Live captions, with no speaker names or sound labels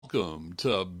Welcome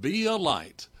to Be a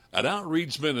Light, an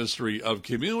outreach ministry of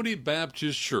Community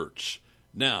Baptist Church.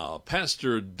 Now,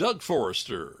 Pastor Doug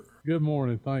Forrester. Good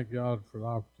morning. Thank God for the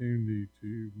opportunity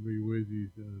to be with you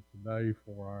today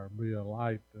for our Be a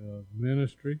Light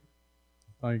ministry.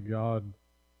 Thank God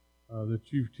that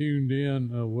you've tuned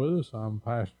in with us. I'm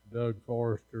Pastor Doug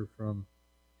Forrester from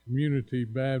Community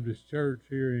Baptist Church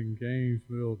here in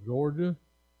Gainesville, Georgia.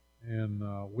 And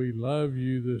we love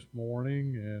you this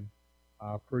morning, and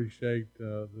I appreciate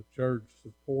the church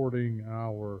supporting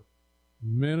our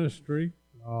ministry,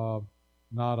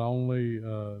 not only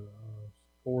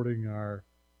supporting our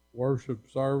worship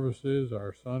services,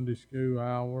 our Sunday school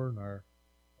hour, and our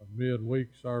midweek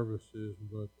services,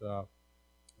 but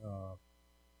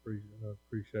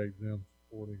appreciate them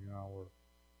supporting our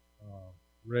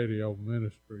radio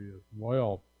ministry as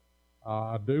well.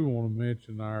 I do want to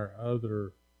mention our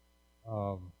other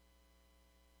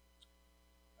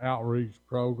outreach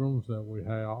programs that we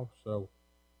have. So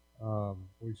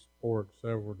we support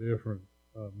several different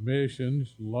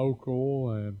missions, local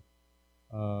and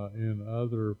in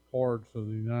other parts of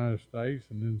the United States,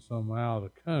 and then some out of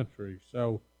the country.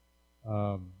 So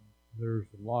there's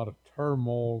a lot of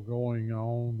turmoil going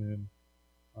on in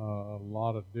a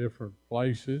lot of different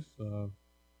places,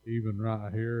 even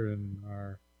right here in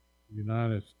our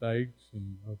United States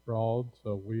and abroad.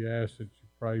 So we ask that you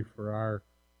pray for our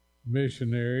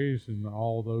missionaries in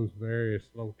all those various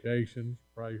locations.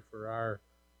 Pray for our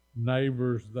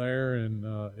neighbors there in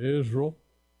Israel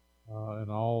and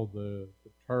all the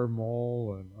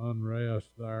turmoil and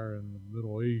unrest there in the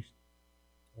Middle East.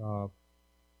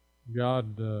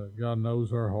 God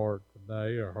knows our heart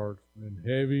today. Our heart's been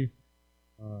heavy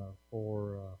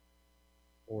for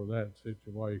that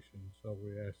situation. So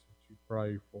we ask that you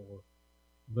pray for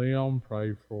them,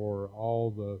 pray for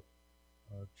all the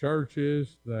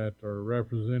churches that are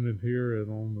represented here and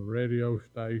on the radio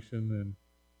station, and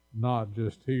not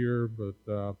just here,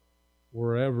 but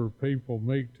wherever people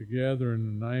meet together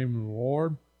in the name of the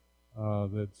Lord,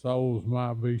 that souls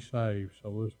might be saved. So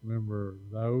let's remember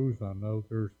those. I know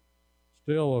there's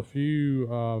still a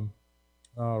few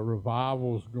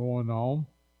revivals going on.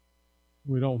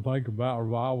 We don't think about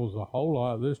revivals a whole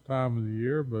lot this time of the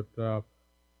year, but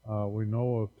we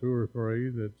know of two or three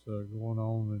that's going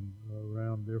on in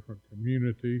around different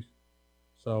communities.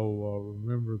 So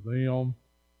remember them.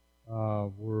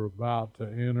 We're about to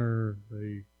enter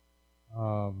the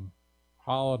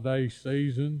holiday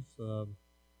seasons.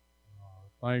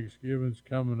 Thanksgiving's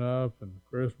coming up, and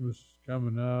Christmas is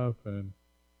coming up, and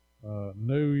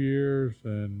New Year's,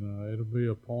 and it'll be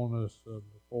upon us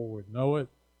before we know it.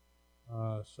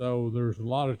 So there's a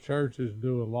lot of churches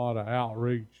do a lot of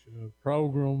outreach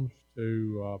programs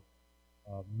to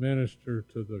minister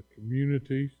to the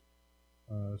communities.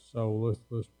 So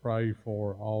let's pray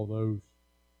for all those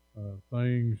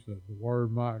things, that the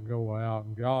word might go out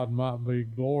and God might be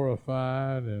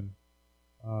glorified, and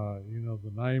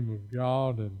the name of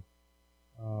God and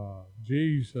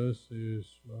Jesus is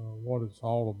what it's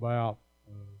all about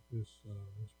this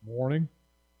morning.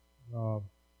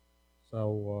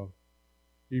 So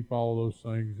keep all those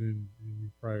things in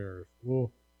your prayers.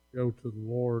 We'll go to the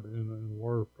Lord in a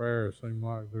word of prayer. It seems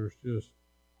like there's just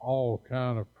all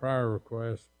kind of prayer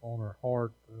requests on our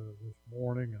heart this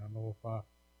morning. I know if I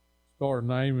start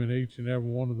naming each and every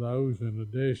one of those in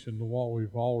addition to what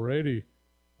we've already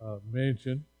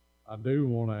mentioned, I do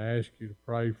want to ask you to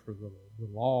pray for the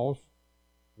lost.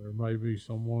 There may be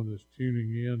someone that's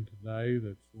tuning in today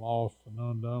that's lost and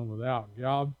undone without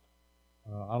God.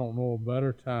 I don't know a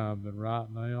better time than right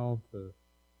now to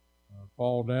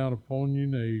fall down upon your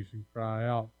knees and cry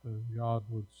out that God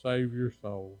would save your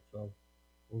soul. So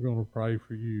we're going to pray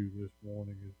for you this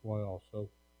morning as well. So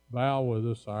bow with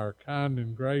us, our kind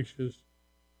and gracious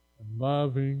and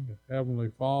loving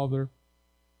Heavenly Father.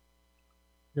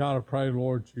 God, I pray,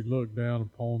 Lord, you look down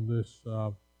upon this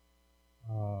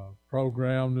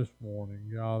program this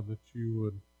morning, God, that you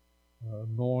would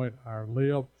anoint our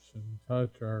lips and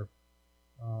touch our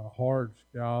hearts,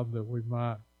 God, that we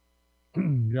might,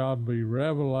 God, be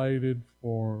revelated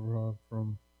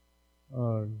from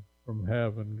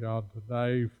heaven, God,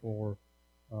 today for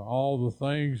all the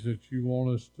things that you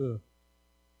want us to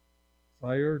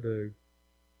say or do.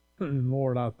 And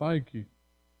Lord, I thank you,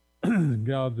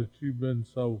 God, that you've been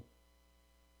so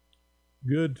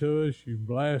good to us. You've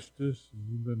blessed us, and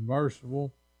you've been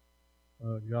merciful,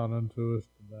 God, unto us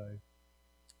today.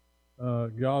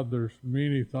 God, there's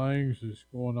many things that's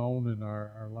going on in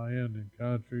our land and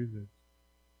country that's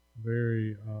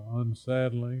very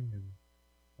unsettling and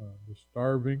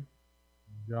disturbing.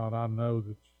 God, I know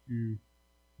that you,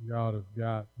 God, have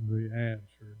got the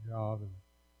answer, God, and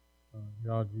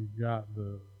God, you've got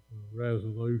the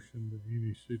resolution to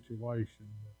any situation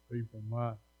that people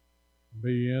might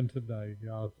be in today.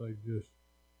 God, if they just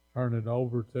turn it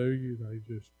over to you, they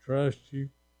just trust you.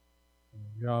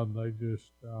 And God, they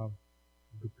just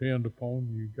depend upon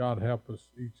you. God, help us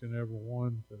each and every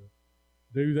one to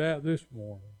do that this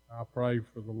morning. I pray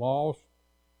for the lost.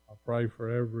 I pray for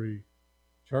every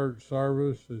church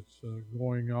service that's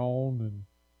going on and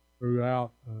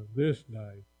throughout this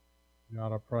day.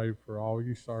 God, I pray for all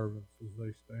you servants as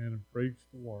they stand and preach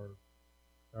the word.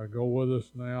 God, go with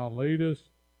us now. Lead us,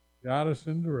 guide us,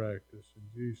 and direct us. In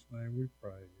Jesus' name we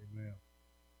pray. Amen.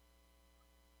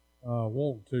 I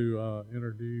want to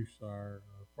introduce our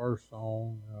first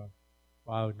song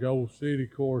by the Gold City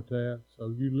Quartet.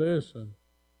 So you listen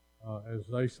as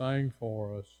they sang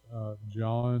for us,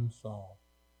 John Saw.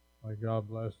 May God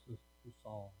bless this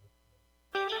song.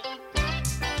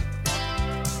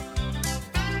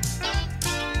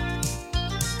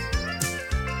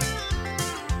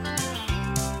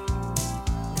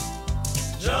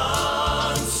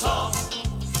 John saw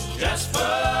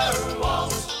Jasper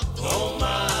waltz. Oh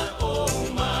my,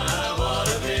 what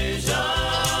a vision.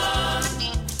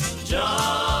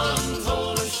 John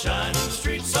told us shining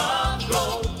streets of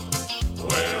gold,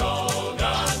 where all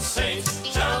God's saints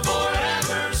shall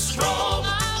forever stroll.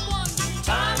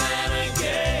 Time and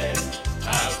again,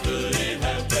 how could it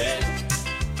have been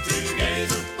to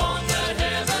gaze upon that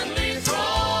heavenly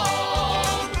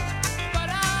throne? But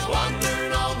I wonder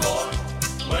no more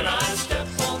when I step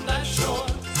on that shore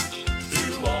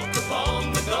to walk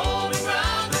upon the golden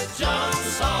ground that John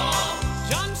saw.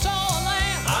 John saw a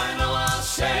land, I know I'll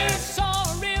share. Saw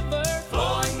a river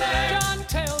flowing there. John,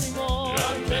 tell me more.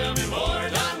 John, tell me more.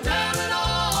 John, tell it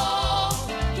all.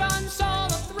 John saw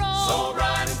the throne, so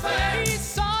bright and fair. He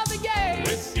saw the gate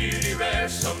with beauty rare.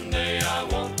 Someday I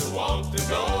want to walk the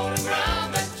golden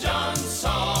ground that John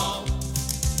saw.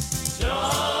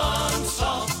 John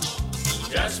saw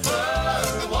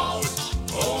Jasper waltz.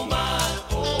 Oh my,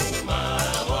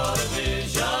 what a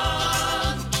vision.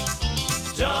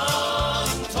 John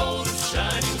told us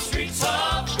shining streets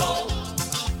of gold,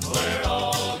 where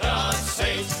all God's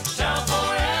saints shall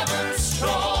forever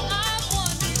stroll.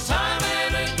 Time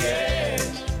and again,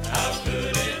 how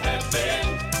could it have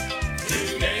been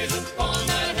to gaze upon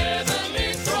that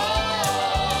heavenly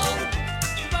throne?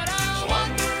 But I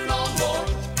wonder no more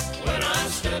when I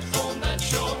step on that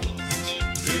shore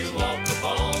to walk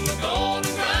upon the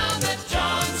golden ground that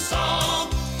John saw.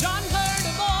 John heard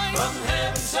a voice from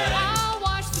heaven say, I'll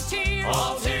wash the tears,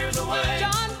 all tears away.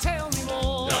 John, tell me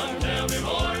more. John, tell me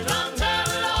more. John, tell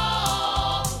it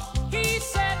all. He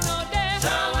said no death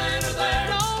shall enter there,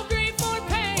 no grief or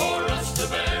pain for us to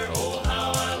bear. Oh,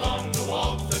 how I long to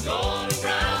walk the golden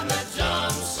ground that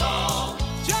John saw.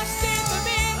 Just in the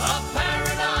midst of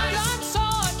paradise, John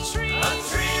saw a tree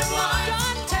of life.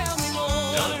 John, tell me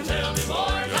more. John, tell me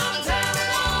more. John, tell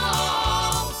it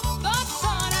all. The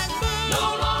sun and moon no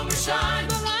longer shine.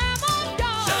 The Lamb of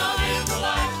God shall give the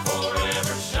light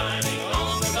forever shining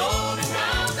on the golden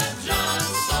ground that John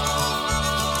saw.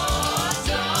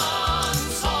 John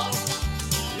saw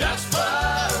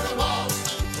Jasper waltz.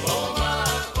 Oh my,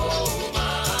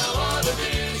 what a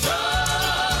vision.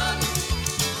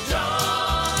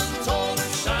 John told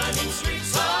us shining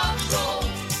streets of gold,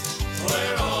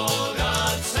 where all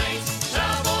God's saints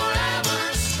shall forever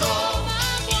stroll.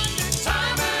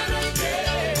 Time and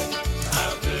again,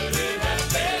 how could it have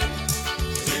been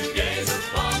to gaze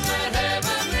upon that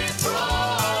heavenly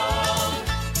throne?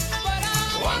 But I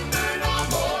wonder no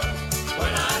more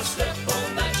when I step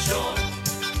on that shore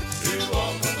to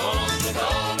walk upon the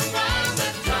golden ground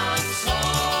that John saw.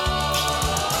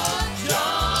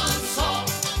 John saw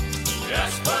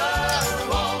Jasper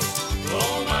waltz.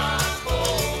 Oh my,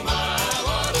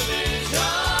 what a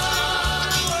vision.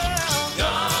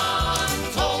 John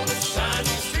told us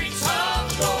shining streets of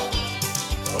gold,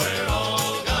 where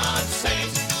all God's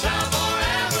saints shall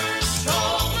forever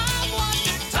stroll.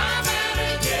 Time and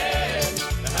again,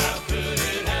 how could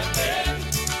it have been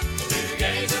to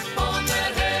gaze upon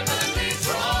that heavenly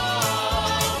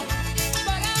throne?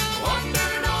 But I wonder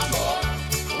no more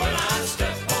when I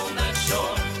step on that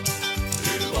shore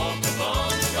to walk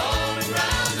upon the golden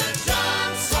ground that John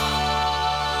saw.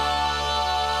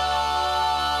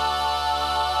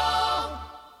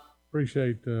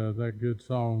 Appreciate that good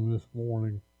song this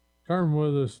morning. Turn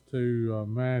with us to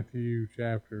Matthew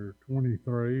chapter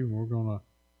 23. We're going to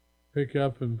pick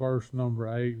up in verse number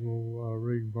 8. We'll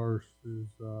read verses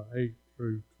 8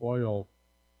 through 12.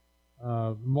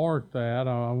 Mark that.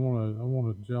 I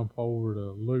want to jump over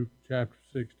to Luke chapter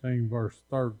 16, verse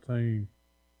 13.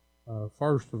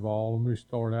 First of all, let me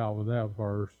start out with that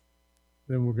verse.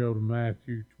 Then we'll go to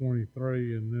Matthew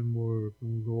 23, and then we'll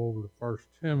go over to 1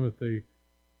 Timothy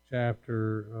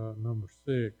chapter number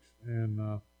 6,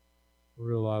 and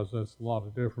realize that's a lot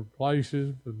of different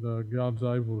places, but God's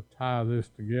able to tie this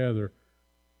together.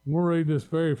 We'll read this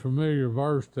very familiar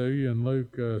verse to you in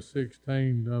Luke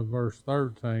 16, verse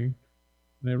 13.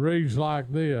 And it reads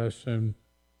like this, and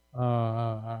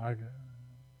I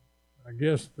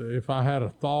guess if I had a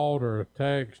thought or a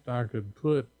text I could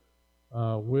put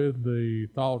with the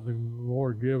thought the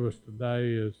Lord give us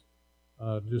today is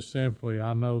just simply,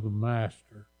 I know the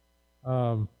Master.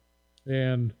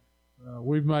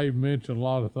 We may mention a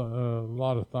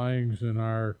lot of things in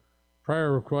our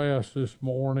prayer request this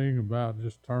morning about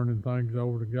just turning things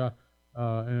over to God.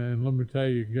 And let me tell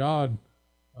you, God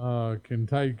can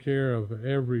take care of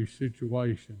every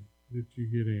situation that you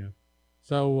get in.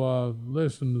 So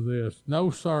listen to this. No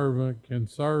servant can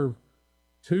serve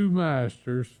two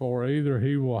masters, for either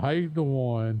he will hate the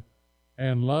one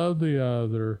and love the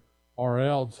other, or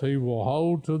else he will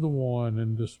hold to the one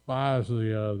and despise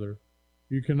the other.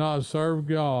 You cannot serve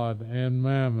God and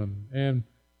mammon. And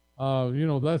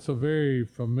that's a very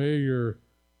familiar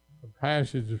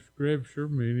passage of Scripture.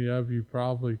 Many of you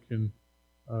probably can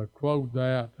quote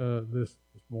that this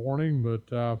morning,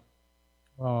 but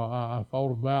I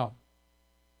thought about,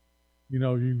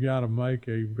 you've got to make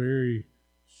a very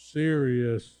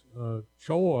serious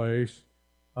choice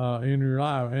in your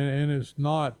life. And it's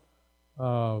not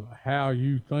how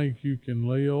you think you can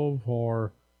live,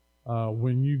 or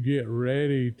when you get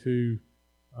ready to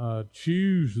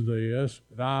choose this.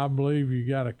 But I believe you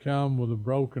got to come with a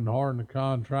broken heart and a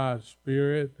contrite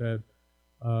spirit, that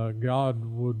God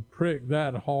would prick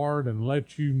that heart and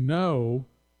let you know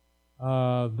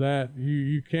that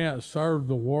you can't serve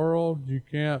the world, you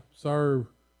can't serve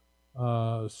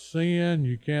sin,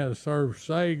 you can't serve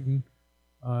Satan,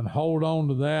 and hold on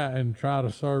to that and try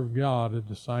to serve God at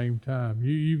the same time.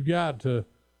 You've got to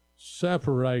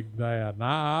separate that. And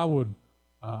I would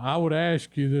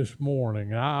ask you this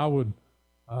morning, I would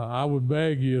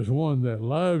beg you as one that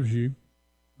loves you,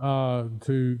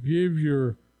 to give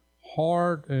your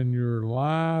heart and your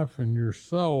life and your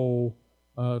soul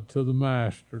to the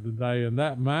Master today. And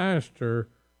that Master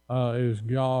is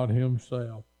God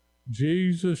Himself.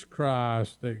 Jesus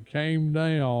Christ, that came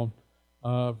down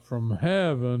from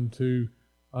heaven to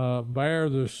bear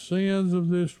the sins of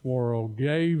this world,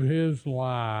 gave His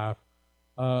life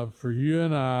for you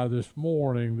and I this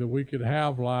morning, that we could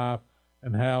have life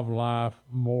and have life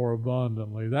more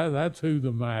abundantly. That's who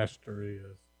the Master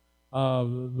is.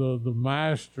 The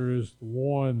Master is the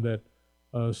one that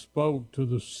spoke to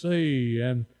the sea,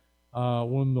 and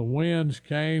when the winds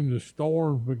came, the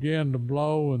storms began to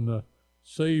blow, and the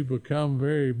sea become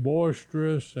very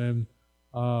boisterous, and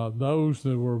those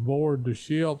that were aboard the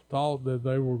ship thought that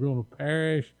they were going to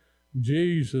perish.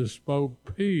 Jesus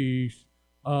spoke peace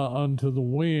unto the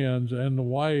winds and the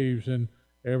waves, and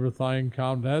everything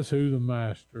calmed. That's who the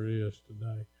Master is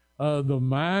today. The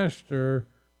Master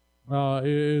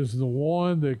is the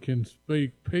one that can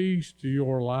speak peace to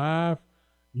your life.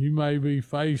 You may be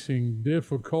facing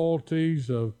difficulties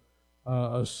of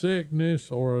a sickness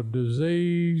or a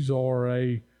disease or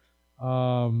I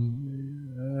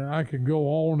could go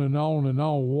on and on and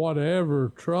on, whatever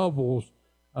troubles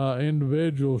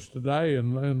individuals today,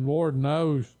 and Lord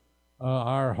knows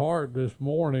our heart this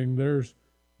morning. There's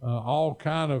all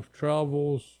kind of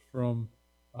troubles, from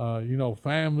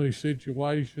family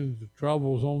situations, to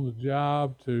troubles on the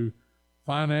job, to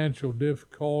financial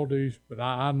difficulties. But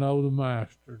I know the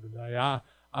Master today.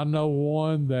 I know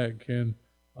one that can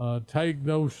take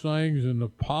those things in the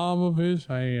palm of His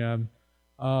hand,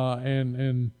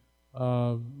 and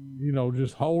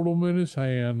just hold them in His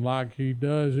hand like He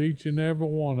does each and every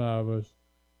one of us,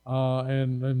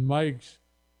 and makes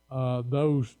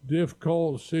those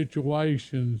difficult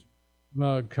situations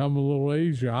come a little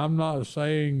easier. I'm not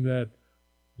saying that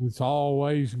it's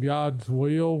always God's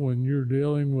will when you're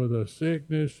dealing with a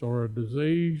sickness or a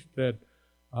disease that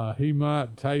He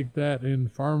might take that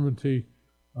infirmity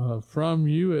from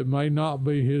you. It may not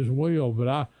be His will,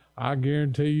 but I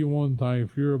guarantee you one thing: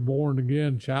 if you're a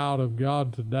born-again child of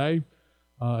God today,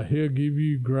 He'll give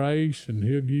you grace, and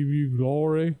He'll give you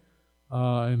glory,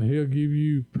 and He'll give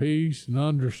you peace and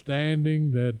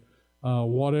understanding that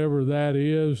whatever that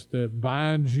is that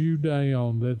binds you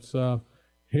down, that's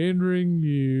hindering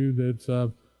you, that's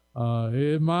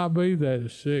it might be that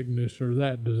sickness or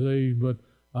that disease, but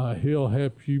He'll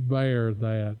help you bear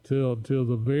that till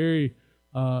the very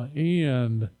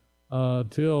end,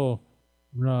 till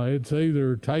it's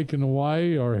either taken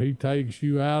away or He takes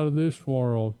you out of this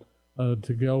world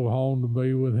to go home to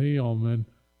be with Him. And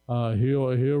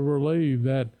He'll relieve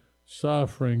that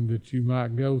suffering that you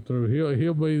might go through.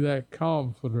 He'll be that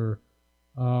comforter.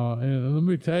 And let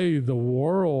me tell you, the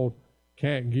world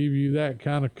can't give you that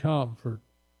kind of comfort.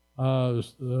 The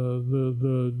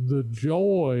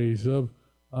joys of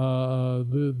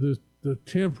the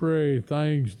temporary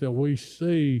things that we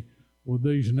see with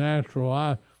these natural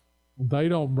eyes, they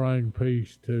don't bring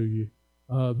peace to you.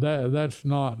 That's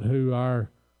not who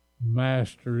our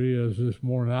master is this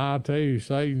morning. I tell you,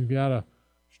 Satan's got a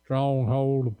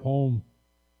stronghold upon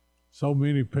so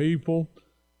many people.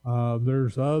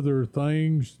 There's other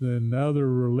things than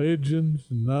other religions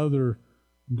and other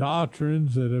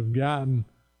doctrines that have gotten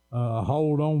a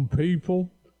hold on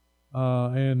people,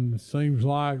 and it seems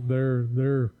like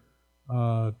they're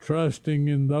trusting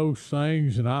in those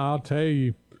things. And I'll tell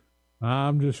you,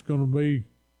 I'm just going to be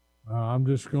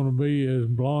as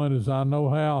blunt as I know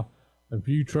how. If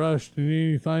you trust in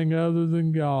anything other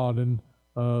than God and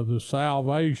the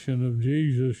salvation of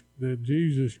Jesus that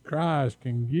Jesus Christ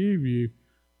can give you,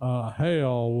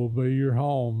 hell will be your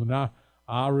home. And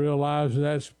I realize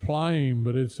that's plain,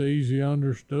 but it's easy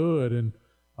understood, and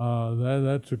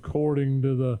that's according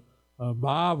to the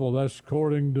Bible. That's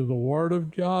according to the Word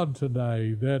of God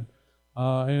today.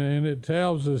 And it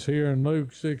tells us here in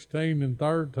Luke 16 and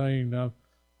 13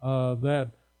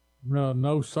 that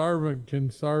no servant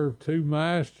can serve two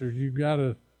masters. You've got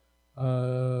to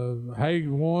hate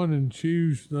one and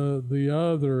choose the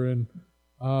other, and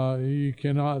you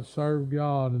cannot serve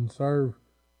God and serve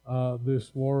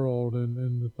this world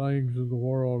and the things of the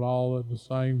world all at the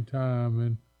same time.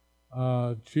 And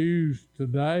choose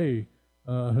today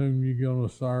whom you're going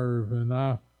to serve. And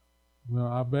I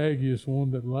beg you, as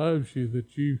one that loves you,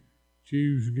 that you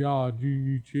choose God.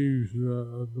 You choose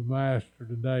the Master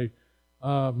today.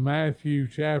 Matthew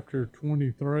chapter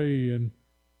 23 and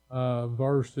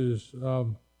verses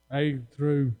 8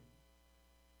 through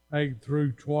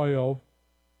 12.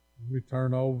 Let me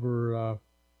turn over.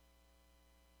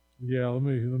 Let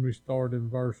me start in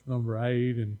verse number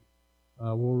 8, and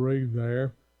we'll read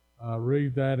there.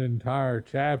 Read that entire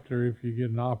chapter if you get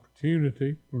an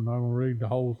opportunity. We're not going to read the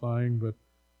whole thing, but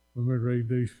let me read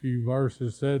these few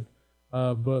verses. It said,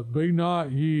 "But be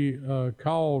not ye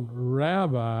called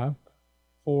Rabbi,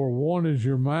 for one is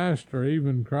your master,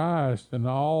 even Christ, and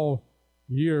all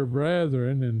ye are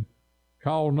brethren. And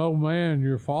call no man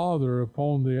your father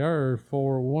upon the earth,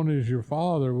 for one is your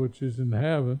Father which is in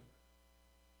heaven.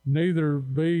 Neither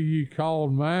be ye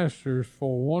called masters,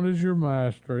 for one is your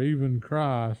master, even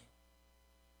Christ.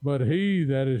 But he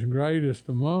that is greatest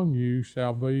among you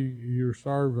shall be your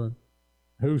servant.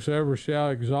 Whosoever shall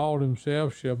exalt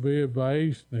himself shall be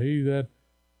abased, and he that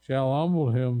shall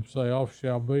humble himself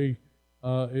shall be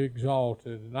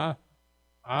exalted." And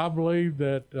I believe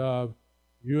that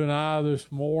you and I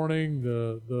this morning,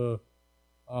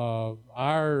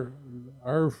 our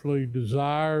earthly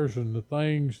desires and the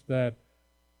things that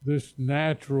this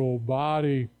natural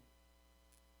body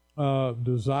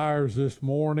desires this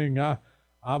morning, I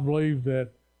believe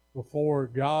that before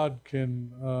God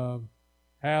can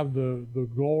have the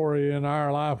glory in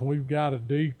our life, we've got to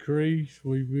decrease.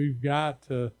 We've got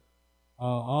to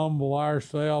humble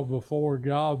ourselves before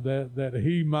God that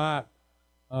He might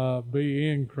be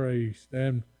increased.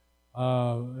 And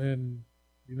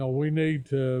you know, we need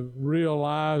to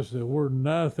realize that we're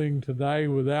nothing today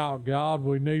without God.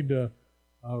 We need to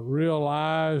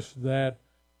realize that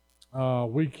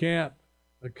we can't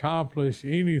accomplish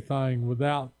anything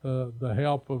without the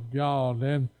help of God.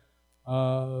 And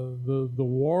the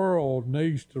world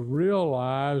needs to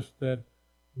realize that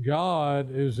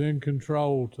God is in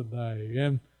control today.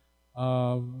 And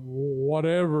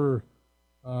whatever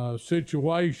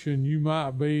situation you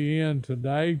might be in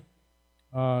today,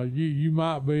 you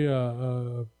might be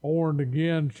a born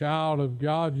again child of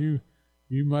God. You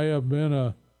may have been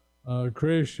a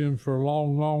Christian for a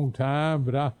long time,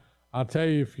 but I tell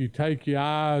you, if you take your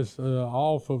eyes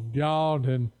off of God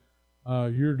and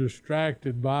you're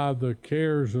distracted by the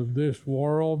cares of this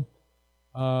world,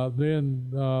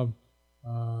 then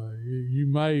you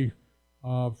may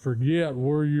forget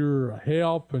where your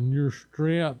help and your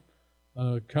strength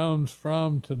comes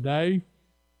from today,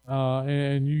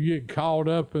 and you get caught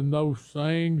up in those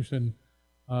things, and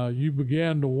you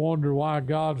begin to wonder why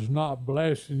God's not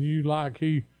blessing you like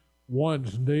He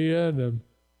once did, and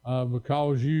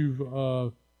because you've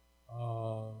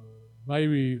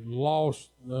maybe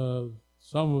lost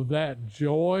some of that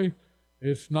joy.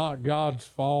 It's not God's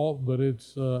fault, but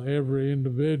it's every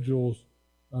individual's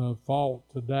fault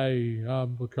today,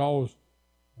 because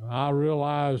I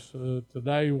realize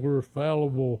today we're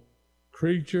fallible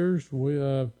creatures.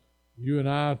 you and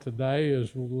I today,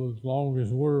 as long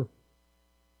as we're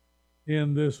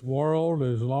in this world,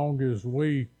 as long as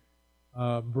we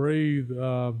breathe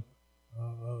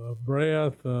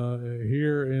breath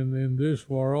here in this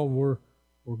world, we're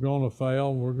going to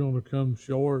fail. We're going to come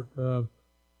short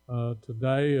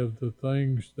today of the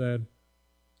things that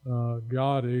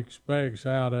God expects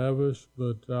out of us.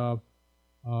 But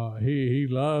He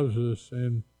loves us,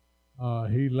 and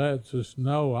He lets us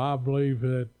know. I believe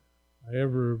that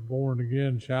every born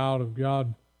again child of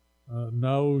God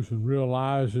knows and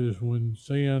realizes when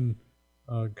sin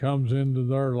comes into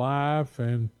their life,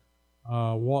 and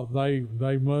what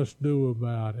they must do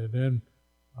about it, and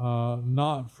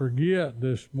not forget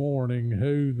this morning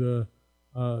who the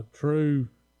true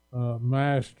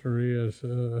master is,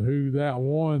 who that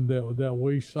one that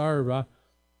we serve.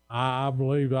 I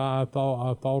believe I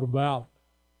thought about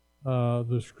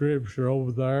the scripture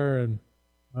over there, and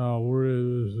where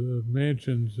it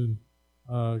mentions and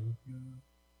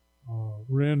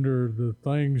render the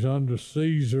things unto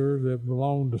Caesar that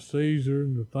belong to Caesar,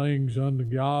 and the things unto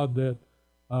God that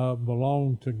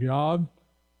belong to God.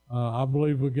 I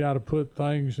believe we got to put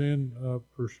things in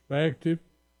perspective.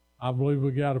 I believe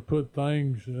we got to put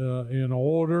things in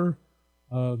order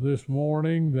this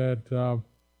morning, that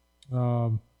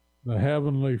the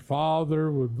Heavenly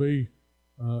Father would be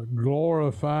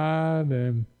glorified,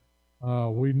 and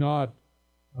we not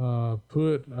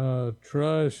put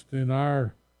trust in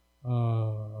our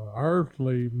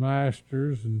earthly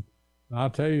masters. And I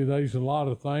tell you, there's a lot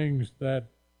of things that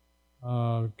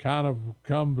kind of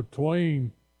come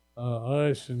between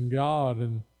us and God,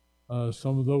 and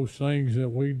some of those things that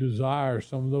we desire,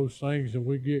 some of those things that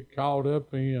we get caught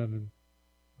up in,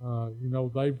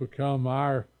 and they become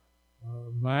our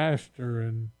master,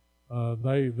 and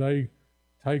they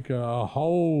take a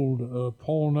hold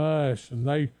upon us, and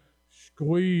they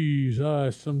squeeze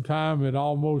us. Sometimes it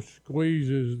almost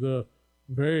squeezes the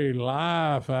very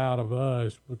life out of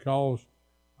us, because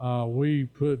we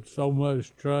put so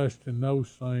much trust in those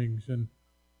things. And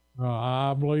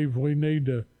I believe we need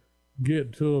to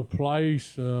get to a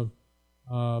place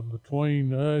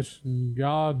between us and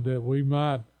God that we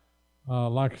might,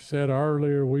 like I said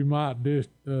earlier, we might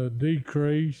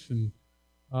decrease, and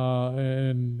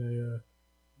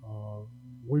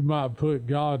we might put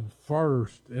God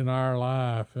first in our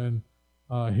life, and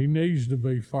He needs to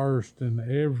be first in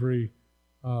every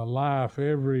life,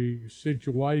 every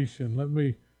situation. Let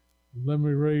me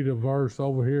read a verse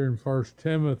over here in 1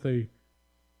 Timothy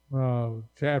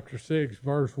chapter 6,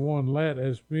 verse 1. Let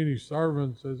as many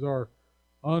servants as are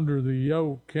under the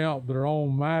yoke count their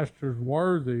own masters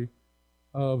worthy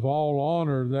of all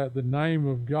honor, that the name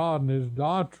of God and His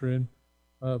doctrine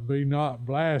be not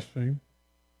blasphemed.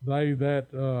 They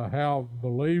that have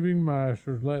believing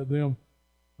masters, let them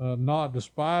not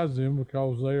despise them,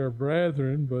 because they are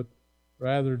brethren, but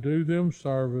rather do them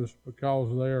service,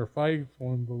 because they are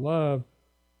faithful and beloved,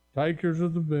 takers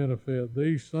of the benefit.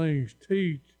 These things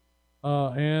teach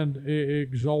and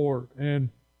exhort. And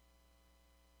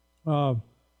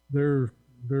there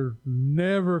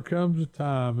never comes a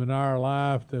time in our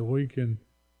life that we can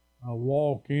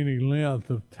walk any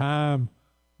length of time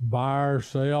by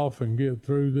ourselves and get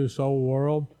through this old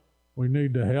world. We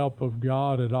need the help of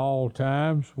God at all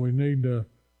times. We need to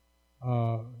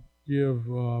give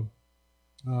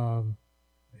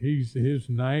His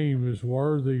name is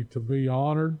worthy to be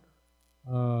honored.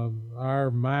 Our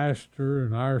Master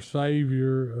and our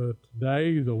Savior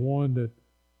today, the one that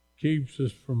keeps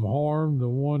us from harm, the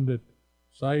one that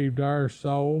saved our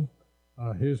soul,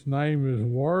 His name is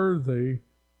worthy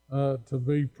to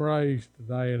be praised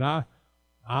today. And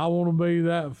I want to be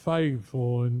that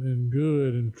faithful and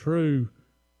good and true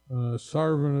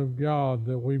servant of God,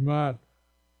 that we might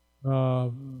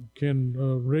can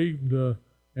reap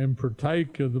and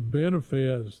partake of the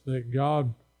benefits that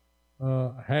God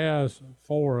has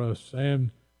for us.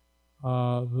 And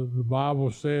the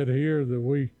Bible said here that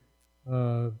we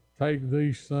take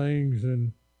these things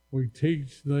and we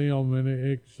teach them and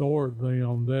exhort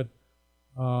them, that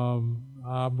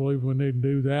I believe we need to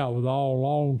do that with all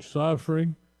long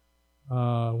suffering.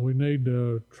 We need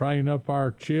to train up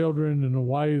our children in the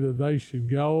way that they should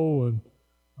go, and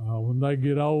when they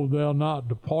get old, they'll not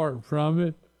depart from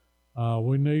it.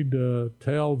 We need to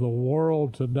tell the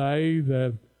world today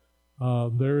that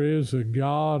there is a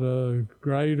God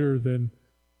greater than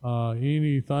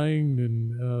anything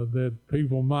that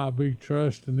people might be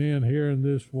trusting in here in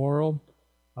this world.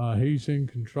 He's in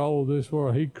control of this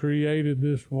world. He created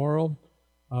this world.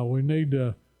 We need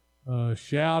to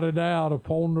shout it out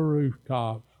upon the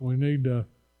rooftops. We need to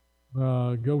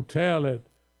go tell it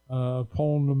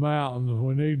upon the mountains.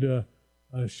 We need to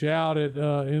shout it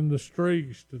in the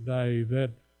streets today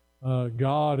that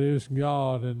God is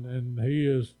God, and He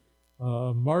is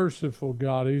a merciful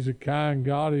God. He's a kind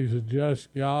God. He's a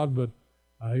just God, but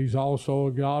He's also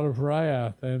a God of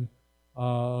wrath. And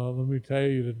let me tell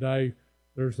you today,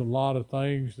 there's a lot of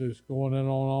things that's going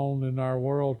on in our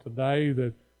world today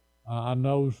that I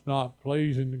know is not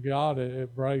pleasing to God.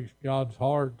 It breaks God's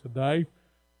heart today.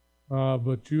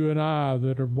 But you and I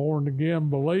that are born again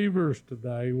believers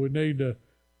today, we need to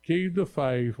keep the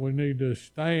faith. We need to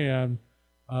stand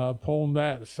upon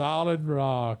that solid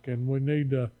rock, and we need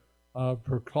to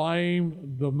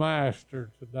proclaim the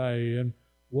Master today and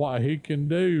what He can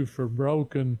do for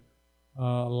broken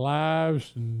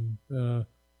lives and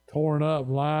torn up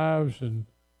lives and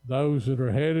those that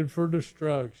are headed for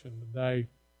destruction today.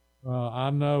 I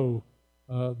know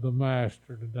the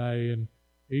Master today, and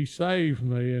He saved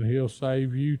me, and He'll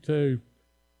save you too.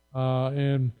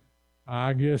 And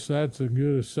I guess that's as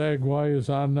good a segue as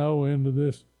I know into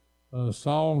this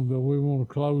song that we want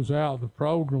to close out the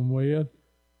program with.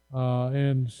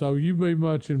 And so you be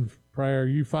much in prayer.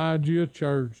 You find you a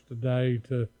church today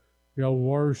to go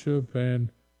worship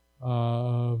and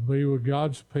be with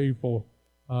God's people.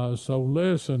 So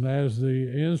listen as the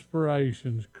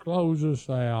inspirations close us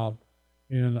out,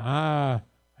 and I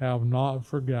have not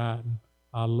forgotten.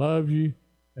 I love you,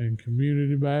 and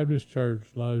Community Baptist Church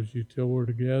loves you till we're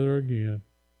together again.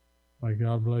 May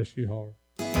God bless your heart.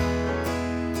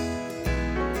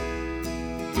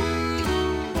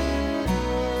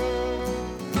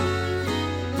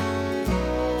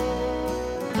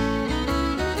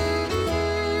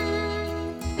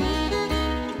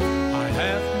 I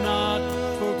have not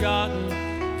forgotten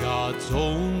God's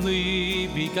only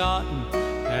begotten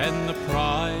and the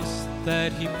price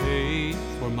that He paid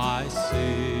for my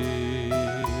sin.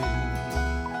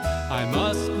 I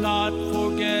must not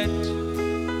forget,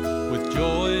 with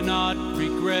joy not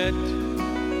regret,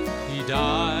 He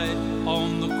died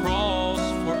on the cross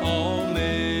for all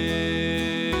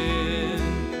men.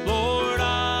 Lord,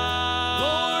 I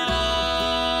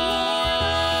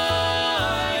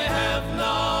have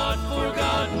not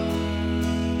forgotten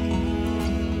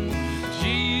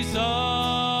Jesus,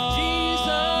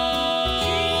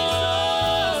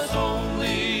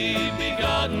 only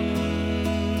begotten.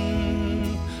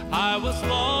 I was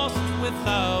lost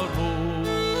without hope,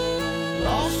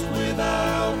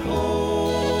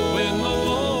 when the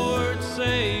Lord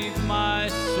saved my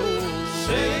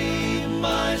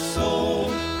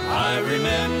soul, I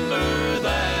remember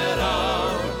that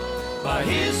hour, by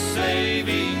His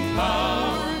saving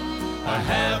power, I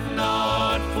have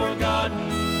not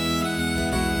forgotten.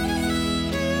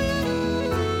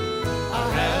 I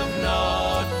have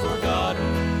not forgotten.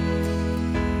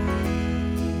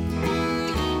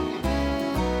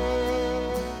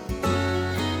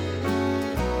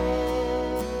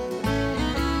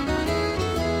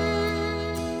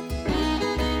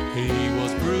 He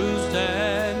was bruised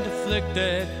and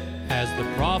afflicted, as the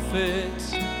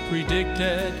prophets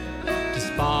predicted,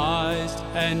 despised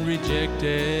and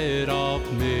rejected of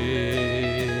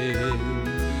men.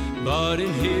 But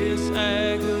in His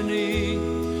agony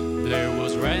there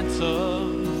was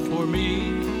ransom for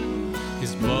me.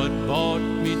 His blood bought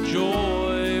me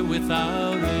joy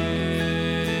without end.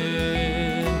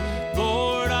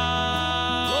 Lord, I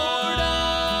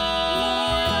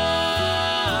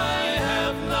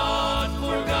have not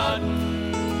forgotten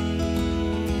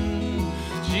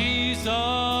Jesus,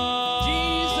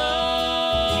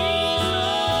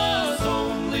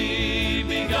 only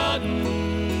begotten.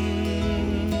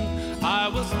 I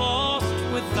was lost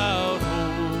without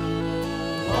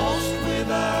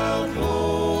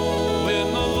hope, when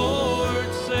the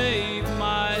Lord saved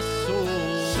my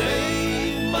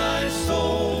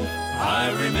soul, I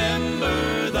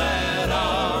remember that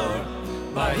hour,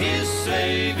 by His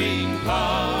saving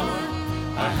power,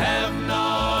 I have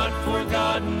not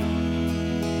forgotten.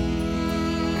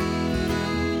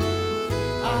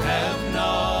 I have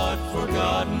not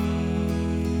forgotten.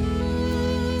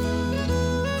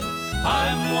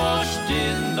 I'm washed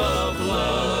in the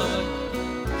blood,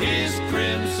 His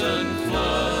crimson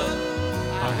flood.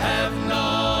 I have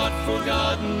not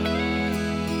forgotten.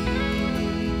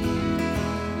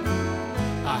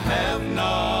 I have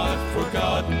not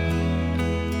forgotten.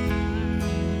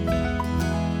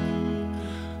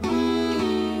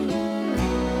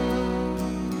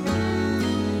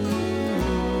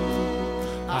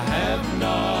 I have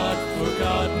not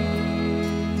forgotten.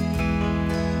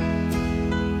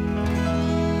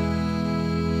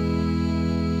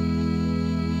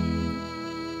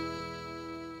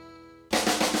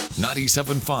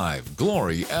 97.5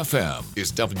 Glory FM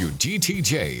is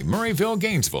WGTJ Murrayville,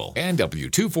 Gainesville, and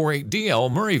W248DL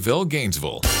Murrayville,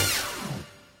 Gainesville.